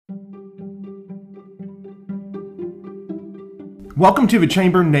Welcome to the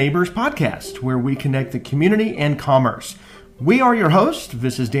Chamber Neighbors podcast, where we connect the community and commerce. We are your hosts.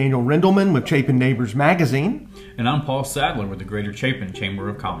 This is Daniel Rindelman with Chapin Neighbors Magazine. And I'm Paul Sadler with the Greater Chapin Chamber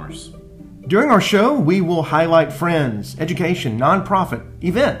of Commerce. During our show, we will highlight friends, education, nonprofit,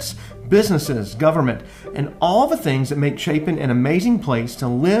 events, businesses, government, and all the things that make Chapin an amazing place to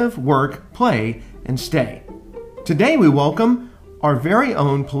live, work, play, and stay. Today we welcome our very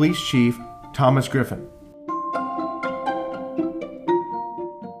own Police Chief Thomas Griffin.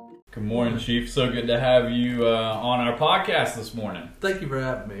 Good morning, Chief. So good to have you on our podcast this morning. Thank you for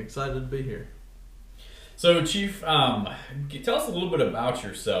having me. Excited to be here. So, Chief, tell us a little bit about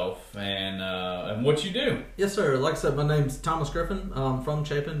yourself and what you do. Yes, sir. Like I said, my name's Thomas Griffin. I'm from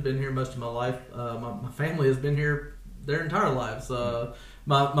Chapin. Been here most of my life. My family has been here their entire lives.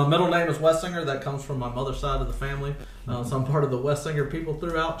 My middle name is Westinger. That comes from my mother's side of the family. So I'm part of the Westinger people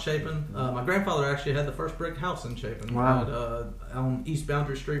throughout Chapin. My grandfather actually had the first brick house in Chapin. Wow. On East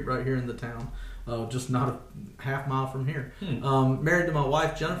Boundary Street right here in the town. Just not a half mile from here. Married to my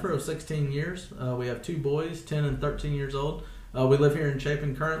wife Jennifer of 16 years. We have two boys, 10 and 13 years old. We live here in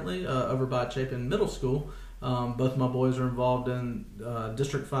Chapin currently, over by Chapin Middle School. Both my boys are involved in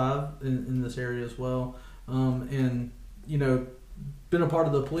District 5 in this area as well. And, you know, been a part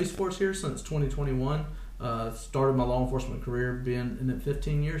of the police force here since 2021. Started my law enforcement career being in it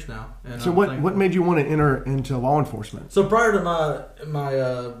 15 years now. And so what made you want to enter into law enforcement? So prior to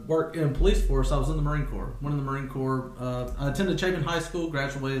my work in police force, I was in the Marine Corps. Went in the Marine Corps. I attended Chapin High School,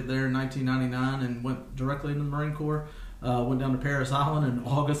 graduated there in 1999, and went directly into the Marine Corps. Went down to Paris Island in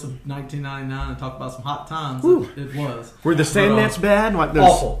August of 1999 and talked about some hot times. It was. Were the sand nets bad? Like those,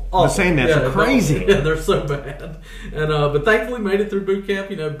 awful. The sand nets are crazy. Yeah, they're so bad. And but thankfully made it through boot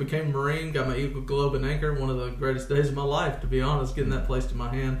camp. You know, became a Marine, got my Eagle Globe and Anchor. One of the greatest days of my life, to be honest, getting that placed in my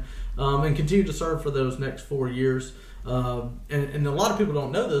hand. And continued to serve for those next 4 years. And a lot of people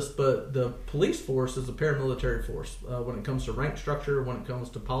don't know this, but the police force is a paramilitary force. When it comes to rank structure, when it comes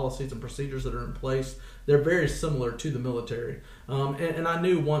to policies and procedures that are in place, they're very similar to the military. And I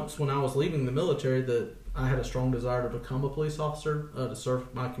knew once when I was leaving the military that I had a strong desire to become a police officer, to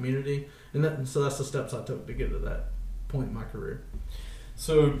serve my community. And so that's the steps I took to get to that point in my career.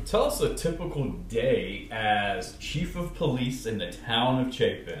 So tell us a typical day as Chief of Police in the town of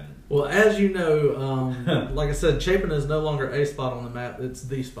Chapin. Well, as you know, like I said, Chapin is no longer a spot on the map. It's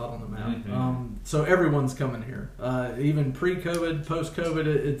the spot on the map. Mm-hmm. So everyone's coming here. Even pre-COVID, post-COVID,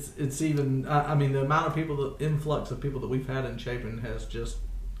 it's even, I mean, the amount of people, the influx of people that we've had in Chapin has just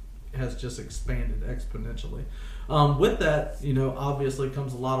expanded exponentially. With that, you know, obviously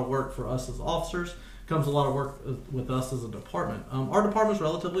comes a lot of work for us as officers. Comes a lot of work with us as a department. Our department is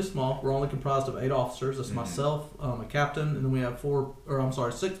relatively small. We're only comprised of 8 officers. That's myself, a captain, and then we have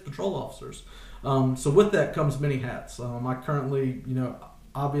 6 patrol officers. So with that comes many hats. I currently, you know,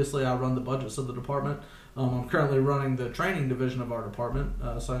 obviously I run the budgets of the department. I'm currently running the training division of our department,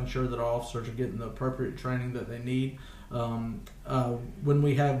 so I ensure that our officers are getting the appropriate training that they need. When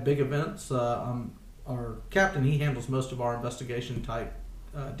we have big events, our captain, he handles most of our investigation type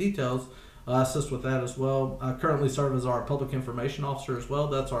details. I assist with that as well. I currently serve as our public information officer as well.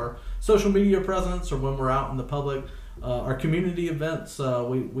 That's our social media presence, or when we're out in the public. Our community events,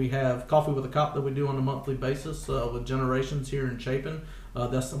 we have Coffee with a Cop that we do on a monthly basis with Generations here in Chapin.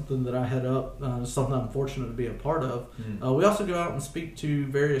 That's something that I head up, something I'm fortunate to be a part of. We also go out and speak to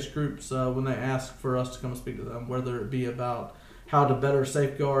various groups when they ask for us to come and speak to them, whether it be about how to better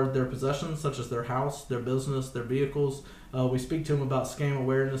safeguard their possessions, such as their house, their business, their vehicles. We speak to them about scam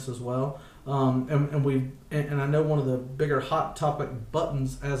awareness as well. And I know one of the bigger hot topic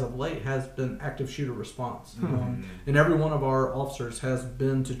buttons as of late has been active shooter response. And every one of our officers has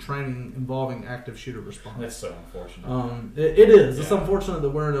been to training involving active shooter response. That's so unfortunate. It is. Yeah. It's unfortunate that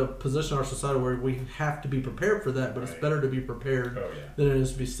we're in a position in our society where we have to be prepared for that, but it's better to be prepared than it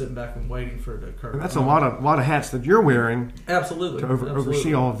is to be sitting back and waiting for it to occur. And that's a lot of hats that you're wearing. Absolutely. To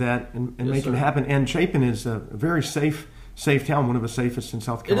oversee all of that and making it happen. And Chapin is a very safe town, one of the safest in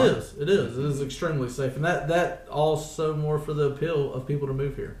South Carolina. It is extremely safe, and that also more for the appeal of people to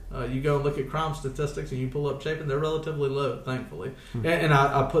move here. You go and look at crime statistics and you pull up Chapin, they're relatively low, thankfully. And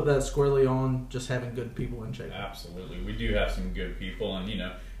I put that squarely on just having good people in Chapin. Absolutely. We do have some good people, and, you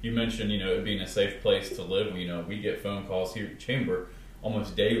know, you mentioned, you know, it being a safe place to live. You know, we get phone calls here at Chamber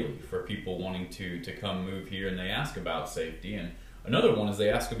almost daily for people wanting to come move here, and they ask about safety. And another one is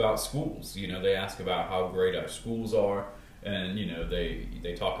they ask about schools. You know, they ask about how great our schools are. And, you know,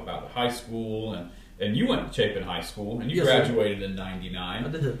 they talk about the high school, and you went to Chapin High School, and you graduated in '99. I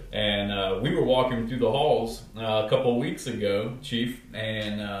did. And we were walking through the halls a couple of weeks ago, Chief,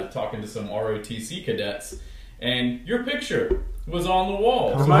 and talking to some ROTC cadets, and your picture was on the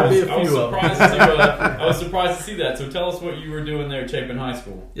wall. There might be a few I was surprised to see that. So tell us what you were doing there at Chapin High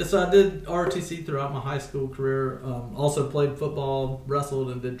School. Yes, I did ROTC throughout my high school career. Also played football, wrestled,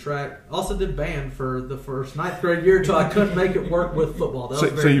 and did track. Also did band for the first 9th grade year until I couldn't make it work with football.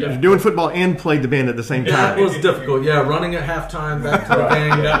 That was so you're doing football and played the band at the same time. That was difficult. Yeah, running at halftime back to the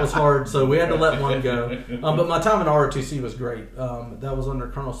gang, that was hard. So we had to let one go. But my time at ROTC was great. That was under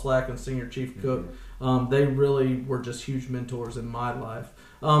Colonel Slack and Senior Chief Cook. They really were just huge mentors in my life.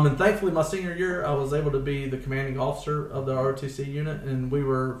 And thankfully, my senior year, I was able to be the commanding officer of the ROTC unit, and we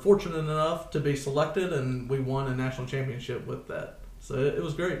were fortunate enough to be selected, and we won a national championship with that. So it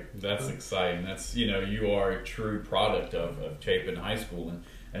was great. That's exciting. That's, you are a true product of Chapin High School,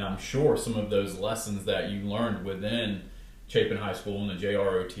 and I'm sure some of those lessons that you learned within Chapin High School and the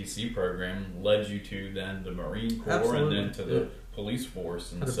JROTC program led you to then the Marine Corps. Absolutely. And then to the police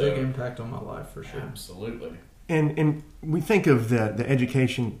force. And had a big impact on my life for sure. Absolutely. And we think of the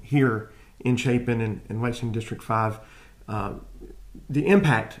education here in Chapin and Lexington District 5, the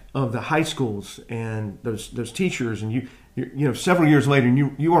impact of the high schools and those teachers, and you several years later,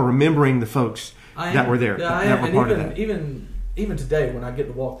 you are remembering the folks that were there, that were part of that. Even today, when I get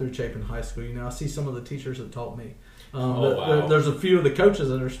to walk through Chapin High School, I see some of the teachers that taught me. Wow. There's a few of the coaches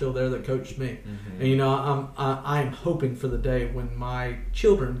that are still there that coached me, Mm-hmm. and I'm hoping for the day when my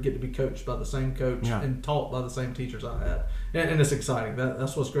children get to be coached by the same coach and taught by the same teachers I had, and it's exciting.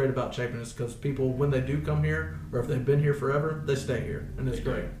 That's what's great about Chapin, is because people, when they do come here, or if they've been here forever, they stay here, and it's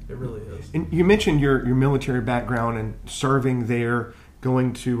great. It really is. And you mentioned your military background and serving there,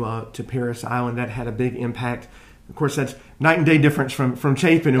 going to Paris Island. That had a big impact. Of course, that's night and day difference from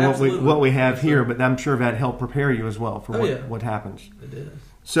Chapin and what we have here, but I'm sure that helped prepare you as well for what happens. It did.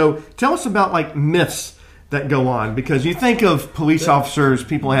 So tell us about myths that go on, because you think of police officers,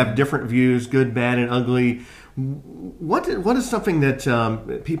 people have different views, good, bad, and ugly. What is something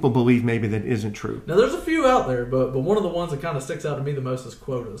that people believe maybe that isn't true? Now, there's a few out there, but one of the ones that kind of sticks out to me the most is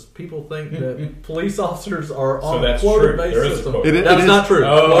quotas. People think that police officers are on a quota-based system. That's not true.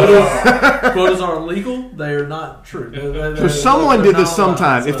 Oh. Quotas are illegal. They are not true. So someone did this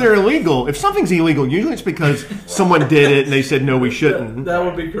sometime. If they're illegal, if something's illegal, usually it's because someone did it and they said, no, we shouldn't. That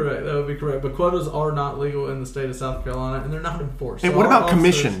would be correct. But quotas are not legal in the state of South Carolina, and they're not enforced. And what about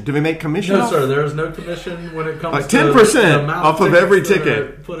commission? Do we make commission? No, sir. There is no commission when it comes to 10% off of every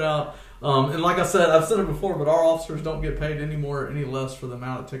ticket put out. And like I said, I've said it before, but our officers don't get paid any more or any less for the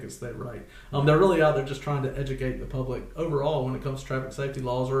amount of tickets they write. They're really out there just trying to educate the public overall when it comes to traffic safety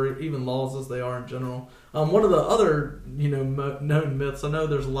laws, or even laws as they are in general. One of the other known myths, I know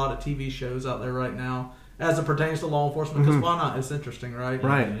there's a lot of TV shows out there right now as it pertains to law enforcement, because why not? It's interesting, right?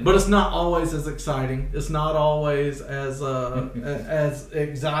 Right. But it's not always as exciting. It's not always as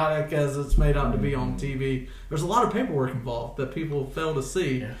exotic as it's made out to be on TV. There's a lot of paperwork involved that people fail to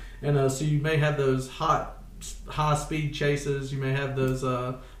see. Yeah. And so you may have those high-speed chases. You may have those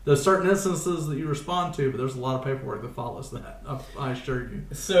certain instances that you respond to, but there's a lot of paperwork that follows that, I assure you.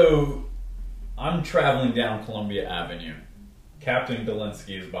 So I'm traveling down Columbia Avenue. Captain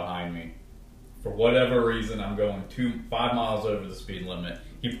Delinsky is behind me. For whatever reason, I'm going 5 miles over the speed limit.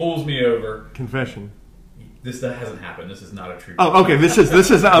 He pulls me over. Confession. That hasn't happened. This is not a true. Oh, okay. This is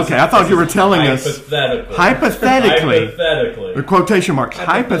okay. I thought you were telling us hypothetically. The quotation marks.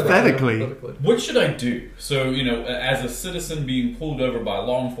 Hypothetically. What should I do? So, as a citizen being pulled over by a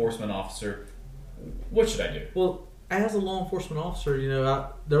law enforcement officer, what should I do? Well, as a law enforcement officer,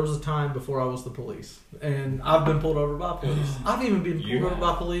 there was a time before I was the police, and I've been pulled over by police. I've even been pulled over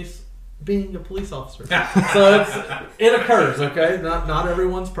by police being a police officer. So it occurs, okay? Not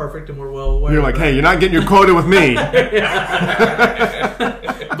everyone's perfect, and we're well aware. You're like, hey, you're not getting your quota with me.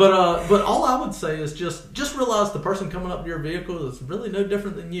 But all I would say is just realize the person coming up to your vehicle is really no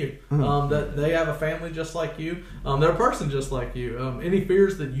different than you. That they have a family just like you. They're a person just like you. Any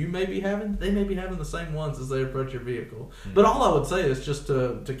fears that you may be having, they may be having the same ones as they approach your vehicle. But all I would say is just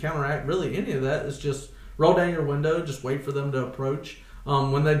to counteract really any of that is just roll down your window, just wait for them to approach.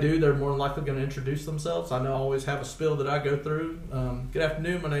 When they do, they're more than likely going to introduce themselves. I know I always have a spiel that I go through. Good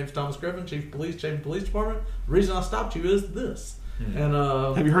afternoon, my name's Thomas Griffin, Chief of Police, Chapin Police Department. The reason I stopped you is this. And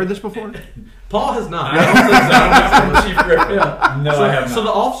have you heard this before? Paul has not. I don't think so. Chief Griffin. Yeah. No, I have not. So the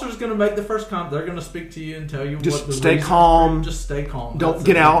officer's going to make the first comment. They're going to speak to you and tell you just what the stay reason calm. Just stay calm. Don't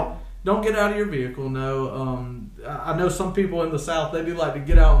get out. Don't get out of your vehicle. No. I know some people in the South, they do like to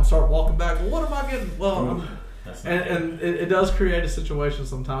get out and start walking back. Well, what am I getting? Well, and it does create a situation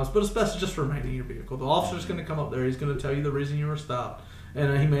sometimes, but especially just remain in your vehicle. The officer's going to come up there. He's going to tell you the reason you were stopped.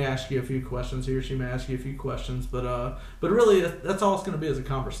 and he may ask you a few questions. He or she may ask you a few questions, but really that's all it's going to be is a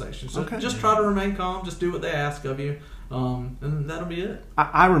conversation. So just try to remain calm. Just do what they ask of you, and that'll be it.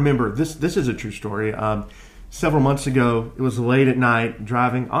 I remember this. This is a true story. Several months ago, it was late at night,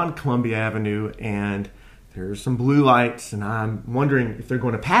 driving on Columbia Avenue, and there's some blue lights, and I'm wondering if they're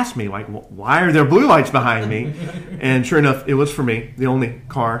going to pass me. Like, why are there blue lights behind me? And sure enough, it was for me, the only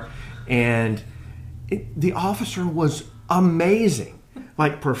car. And the officer was amazing,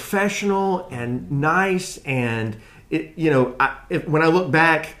 like professional and nice. And when I look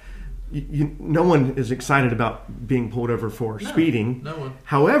back, no one is excited about being pulled over for speeding. No one.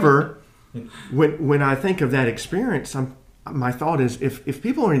 However, when I think of that experience, my thought is if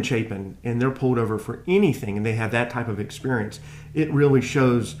people are in Chapin and they're pulled over for anything and they have that type of experience, it really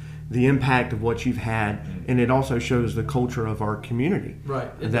shows the impact of what you've had, and it also shows the culture of our community.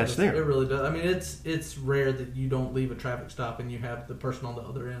 Right. That's there. It really does. I mean, it's rare that you don't leave a traffic stop and you have the person on the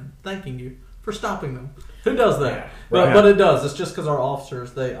other end thanking you for stopping them. Who does that? Yeah. But it does. It's just because our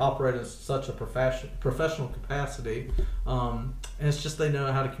officers, they operate in such a professional capacity, and it's just they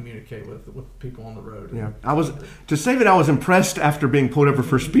know how to communicate with people on the road. Yeah, to say that I was impressed after being pulled over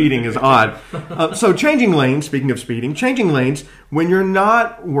for speeding is odd. So changing lanes. Speaking of speeding, changing lanes when you're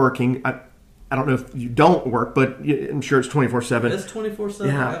not working. I don't know if you don't work, but I'm sure it's 24/7. It's 24/7.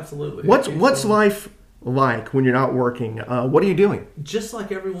 Yeah. Absolutely. What's life like when you're not working? What are you doing? Just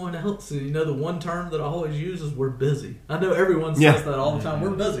like everyone else. The one term that I always use is we're busy. I know everyone says that all the time.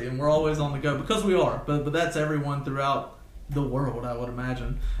 We're busy and we're always on the go because we are. But that's everyone throughout the world, I would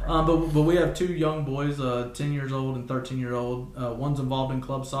imagine. Right. But we have two young boys, 10 years old and 13-year-old. One's involved in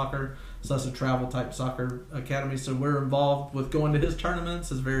club soccer, so that's a travel type soccer academy. So we're involved with going to his tournaments,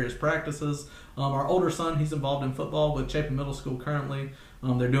 his various practices. Our older son, he's involved in football with Chapin Middle School currently.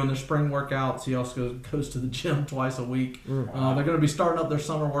 They're doing their spring workouts. He also goes to the gym twice a week. They're going to be starting up their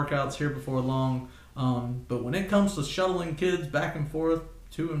summer workouts here before long. But when it comes to shuttling kids back and forth,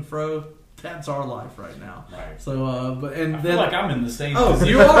 to and fro, that's our life right now. Right. So, I feel like I'm in the same position. Oh,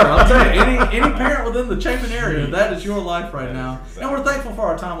 you are. I'll tell you, any parent within the Chapin area, that is your life right now. Exactly. And we're thankful for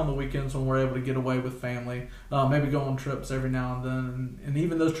our time on the weekends when we're able to get away with family, maybe go on trips every now and then, and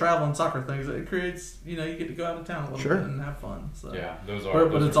even those traveling soccer things. It creates, you get to go out of town a little bit and have fun. So. Yeah,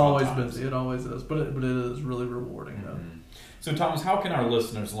 but it's always busy. It always is. But it is really rewarding though. So, Thomas, how can our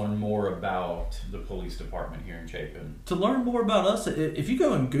listeners learn more about the police department here in Chapin? To learn more about us, if you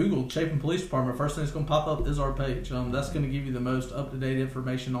go and Google Chapin Police Department, first thing that's going to pop up is our page. That's going to give you the most up-to-date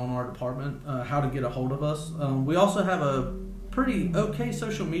information on our department, how to get a hold of us. We also have a pretty okay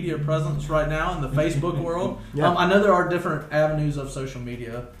social media presence right now in the Facebook world. Yeah. I know there are different avenues of social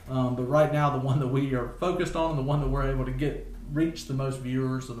media, but right now the one that we are focused on and the one that we're able to reach the most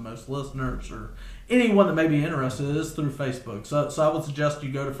viewers or the most listeners or anyone that may be interested is through Facebook. So I would suggest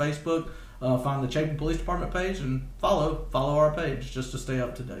you go to Facebook, find the Chapin Police Department page, and follow our page just to stay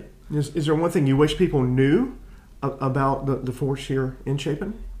up to date. Is there one thing you wish people knew about the force here in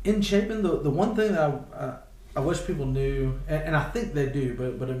Chapin? In Chapin, the one thing that I wish people knew, and I think they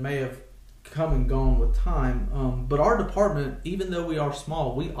do, but it may have come and gone with time. But our department, even though we are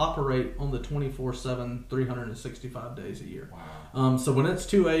small, we operate on the 24/7, 365 days a year. Wow. So when it's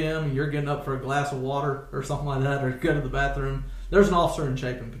 2 a.m. and you're getting up for a glass of water or something like that, or go to the bathroom, there's an officer in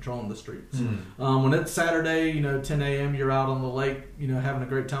Chapin patrolling the streets. When it's Saturday, 10 a.m., you're out on the lake, having a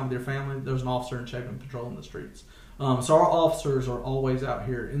great time with your family, there's an officer in Chapin patrolling the streets. So our officers are always out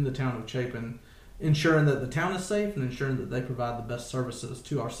here in the town of Chapin, ensuring that the town is safe and ensuring that they provide the best services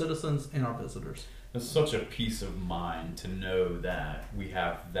to our citizens and our visitors. It's such a peace of mind to know that we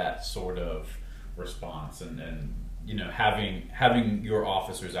have that sort of response, and having your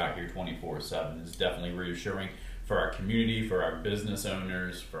officers out here 24/7 is definitely reassuring for our community, for our business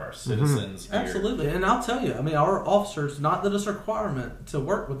owners, for our citizens. Here. Absolutely. And I'll tell you, our officers, not that it's a requirement to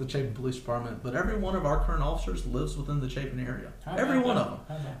work with the Chapin Police Department, but every one of our current officers lives within the Chapin area. Every one of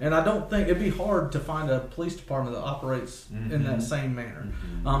them. And I don't think it'd be hard to find a police department that operates in that same manner.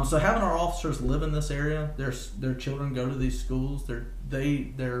 So having our officers live in this area, their children go to these schools,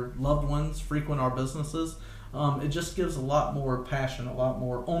 their loved ones frequent our businesses. It just gives a lot more passion, a lot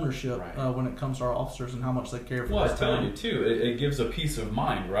more ownership when it comes to our officers and how much they care for us. Well, I tell you too, it gives a peace of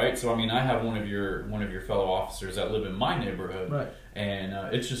mind, right? So I have one of your fellow officers that live in my neighborhood, right? And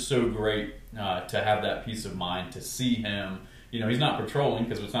it's just so great to have that peace of mind, to see him. He's not patrolling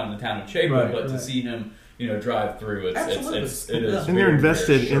because it's not in the town of Chapin, but to see him, drive through, it is. And they're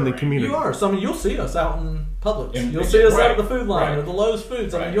invested in the community. You are. So you'll see us out in Publix. And- You'll see us right, out of the food line right. or the Lowe's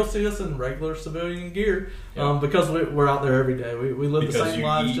Foods. I Right. mean, you'll see us in regular civilian gear Yeah. because we're out there every day. We live Because the same you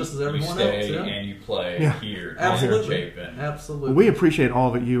lives eat, just as everyone you stay, else. Yeah. and you play Yeah. here Absolutely. in Chapin. Absolutely. We appreciate all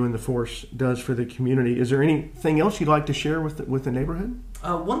that you and the force does for the community. Is there anything else you'd like to share with the neighborhood?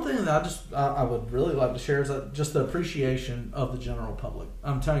 One thing that I would really like to share is just the appreciation of the general public.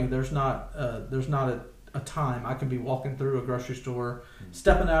 I'm telling you, there's not a time I can be walking through a grocery store,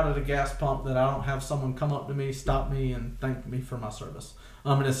 stepping out at a gas pump that I don't have someone come up to me, stop me, and thank me for my service.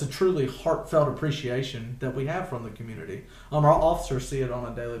 And it's a truly heartfelt appreciation that we have from the community. Our officers see it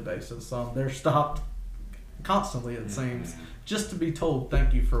on a daily basis. They're stopped constantly, it seems, just to be told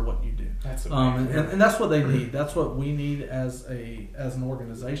thank you for what you do. That's amazing. And that's what they need. That's what we need as an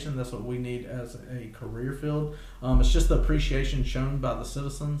organization. That's what we need as a career field. It's just the appreciation shown by the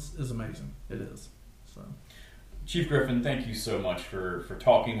citizens is amazing. It is. So, Chief Griffin, thank you so much for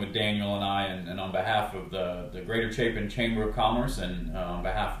talking with Daniel and I, and on behalf of the Greater Chapin Chamber of Commerce and on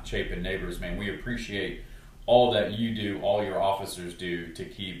behalf of Chapin neighbors, man, we appreciate all that you do, all your officers do to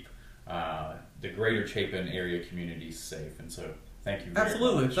keep the Greater Chapin area communities safe. And so thank you very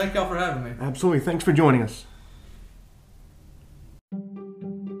absolutely. much. Thank y'all for having me. Absolutely. Thanks for joining us.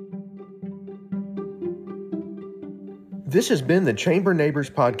 This has been the Chamber Neighbors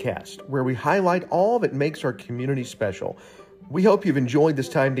Podcast, where we highlight all that makes our community special. We hope you've enjoyed this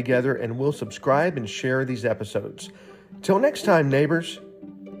time together and will subscribe and share these episodes. Till next time, neighbors.